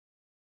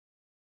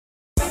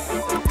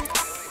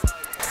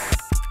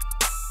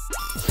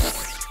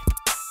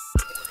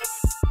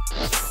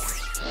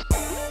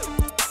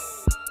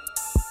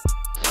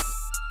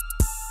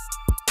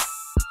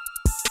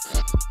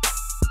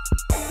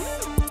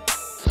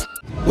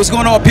What's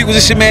going on, people?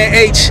 This your man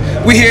Aych.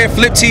 We here at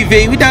Flip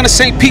TV. We down to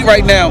St. Pete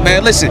right now,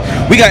 man. Listen,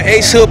 we got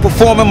Ace Hood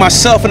performing,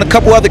 myself, and a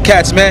couple other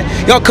cats, man.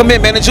 Y'all come in,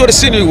 man. Enjoy the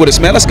scenery with us,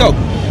 man. Let's go. Pulling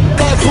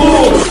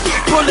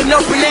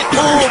up in that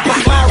pool,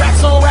 my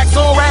racks on racks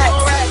on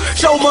racks.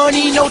 Show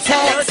money, no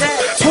tax.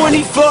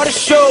 20 for the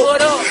show.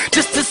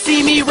 Just to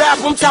see me rap,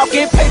 I'm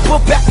talking paper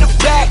back to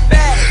back.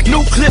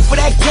 New clip for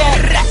that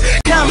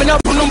cat. Climbing up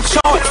on them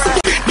charts.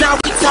 Now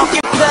we talking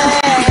black.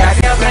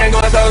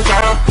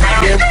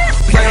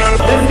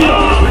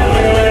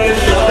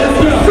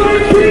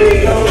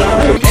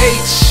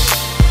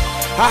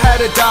 I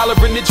had $1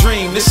 in the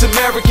dream, this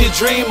American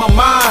dream of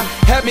mine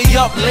had me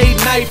up late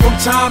night from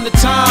time to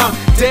time.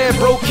 Dead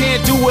broke,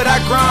 can't do what I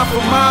grind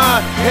for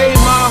mine. Hey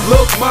ma,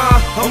 look ma,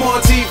 I'm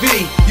on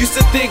TV. Used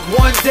to think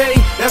one day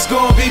that's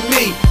gonna be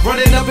me,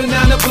 running up and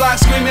down the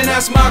block screaming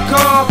that's my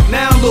car.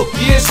 Now look,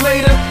 years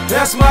later,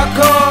 that's my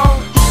car.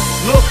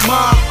 Look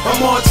ma,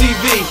 I'm on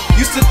TV.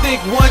 Used to think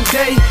one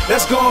day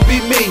that's gonna be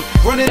me,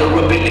 running up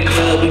in the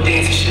club, we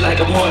dancing shit like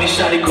a morning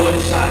shot. He go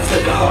inside,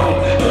 took her home.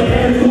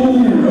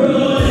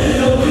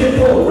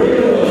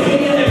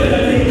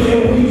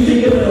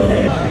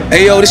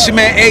 Hey yo, this your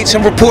man Aych.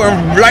 I'm reporting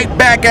right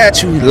back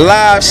at you,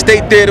 live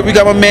State Theater. We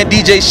got my man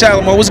DJ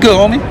Shalimar. What's good,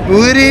 homie?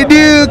 What it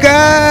do,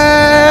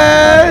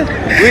 guys?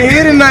 We're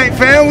here tonight,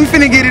 fam. We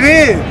finna get it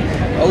in.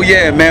 Oh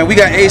yeah, man. We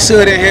got Ace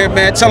Hood in here,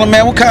 man. Tell him,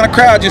 man, what kind of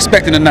crowd you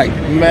expecting tonight?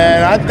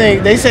 Man, I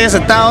think they say it's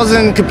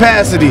 1,000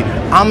 capacity.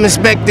 I'm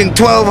expecting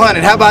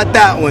 1,200. How about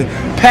that one?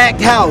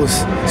 Packed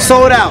house,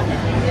 sold out.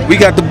 We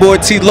got the boy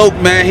T Loke,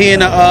 man. He in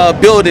the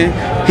building.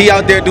 He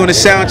out there doing a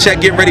sound check,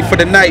 getting ready for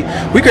the night.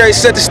 We gotta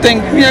set this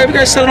thing, yeah, we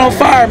gotta set it on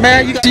fire,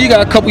 man. You got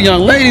a couple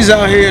young ladies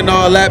out here and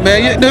all that,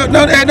 man. Hey,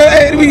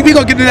 we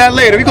gonna get to that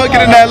later. We gonna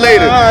get to that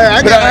later.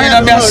 I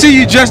see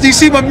you, Justin. You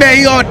see my man,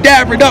 he all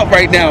dabbered up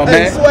right now,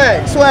 man.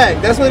 Hey, swag,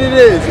 that's what it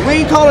is. We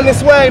ain't calling it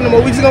swag no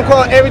more. We just gonna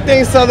call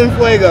everything Southern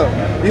Fuego.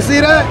 You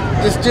see that?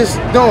 Just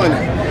doing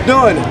it.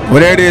 Doing it.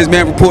 Well, there it is,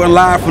 man. Reporting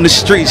live from the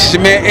streets. It's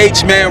your man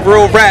Aych, man.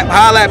 Real rap.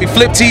 Holla at me.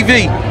 Flip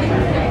TV.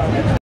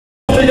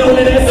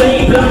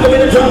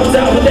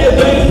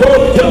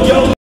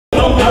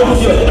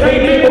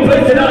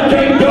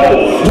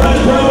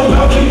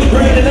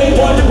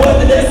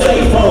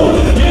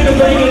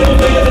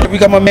 We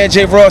got my man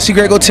Jay Ross. He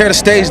gonna go tear the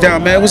stage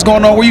down, man. What's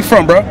going on? Where you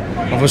from, bro?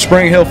 I'm from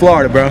Spring Hill,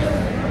 Florida, bro.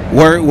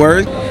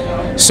 Word.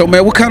 So,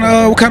 man, what kind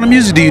of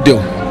music do you do?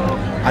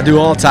 I do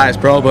all types,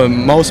 bro, but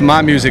most of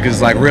my music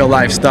is like real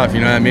life stuff, you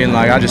know what I mean?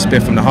 Like I just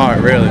spit from the heart,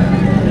 really.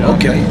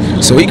 Okay.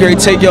 So he gonna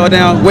take y'all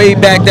down, way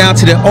back down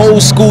to the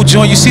old school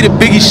joint. You see the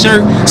Biggie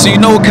shirt, so you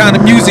know what kind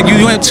of music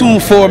you in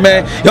tune for,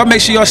 man. Y'all make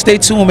sure y'all stay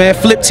tuned, man.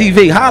 Flip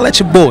TV. Holla at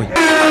your boy.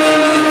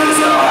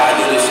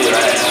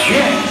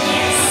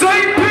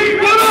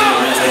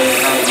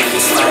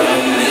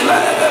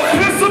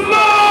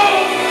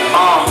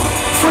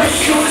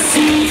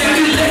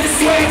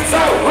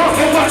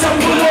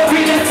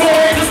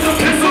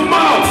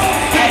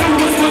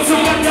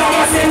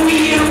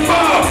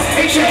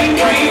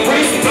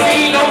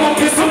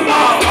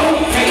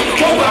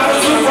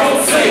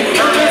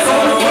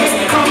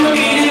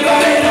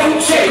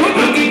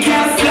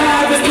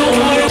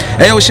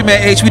 Hey, yo, it's your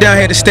man Aych. We down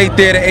here at the State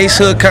Theater, Ace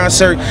Hood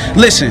concert.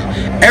 Listen,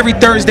 every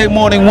Thursday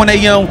morning, 1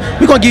 a.m.,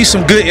 we're going to give you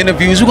some good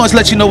interviews. We're going to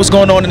let you know what's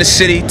going on in the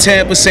city,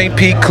 Tampa, St.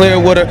 Pete,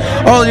 Clearwater,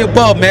 all of the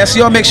above, man. So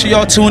y'all make sure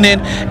y'all tune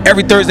in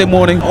every Thursday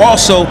morning.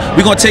 Also,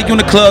 we're going to take you in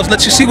the clubs,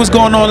 let you see what's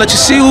going on, let you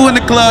see who in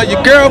the club.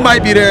 Your girl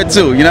might be there,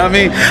 too. You know what I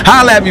mean?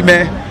 Holla at me,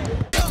 man.